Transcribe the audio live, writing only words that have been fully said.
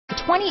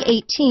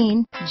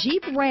2018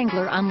 Jeep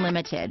Wrangler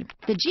Unlimited.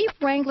 The Jeep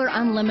Wrangler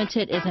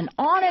Unlimited is an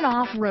on and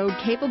off-road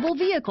capable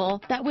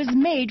vehicle that was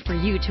made for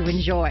you to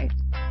enjoy.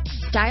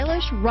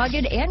 Stylish,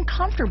 rugged, and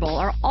comfortable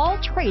are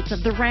all traits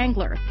of the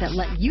Wrangler that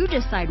let you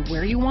decide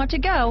where you want to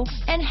go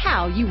and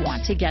how you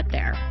want to get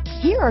there.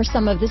 Here are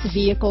some of this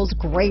vehicle's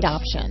great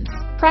options: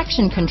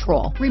 traction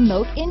control,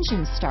 remote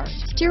engine start,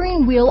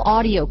 steering wheel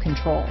audio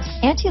controls,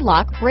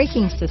 anti-lock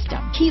braking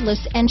system,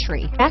 keyless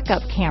entry,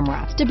 backup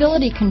camera,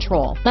 stability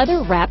control,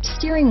 leather-wrapped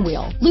steering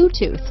wheel,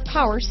 Bluetooth,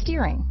 power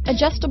steering,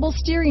 adjustable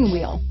steering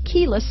wheel,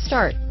 keyless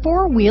start,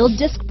 four-wheel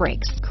disc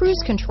brakes,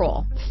 cruise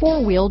control,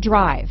 four-wheel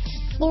drive,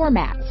 floor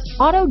mats,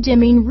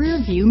 auto-dimming rear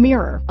view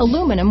mirror,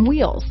 aluminum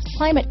wheels,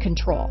 climate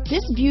control.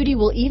 This beauty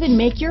will even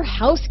make your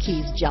house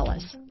keys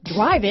jealous.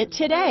 Drive it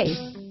today.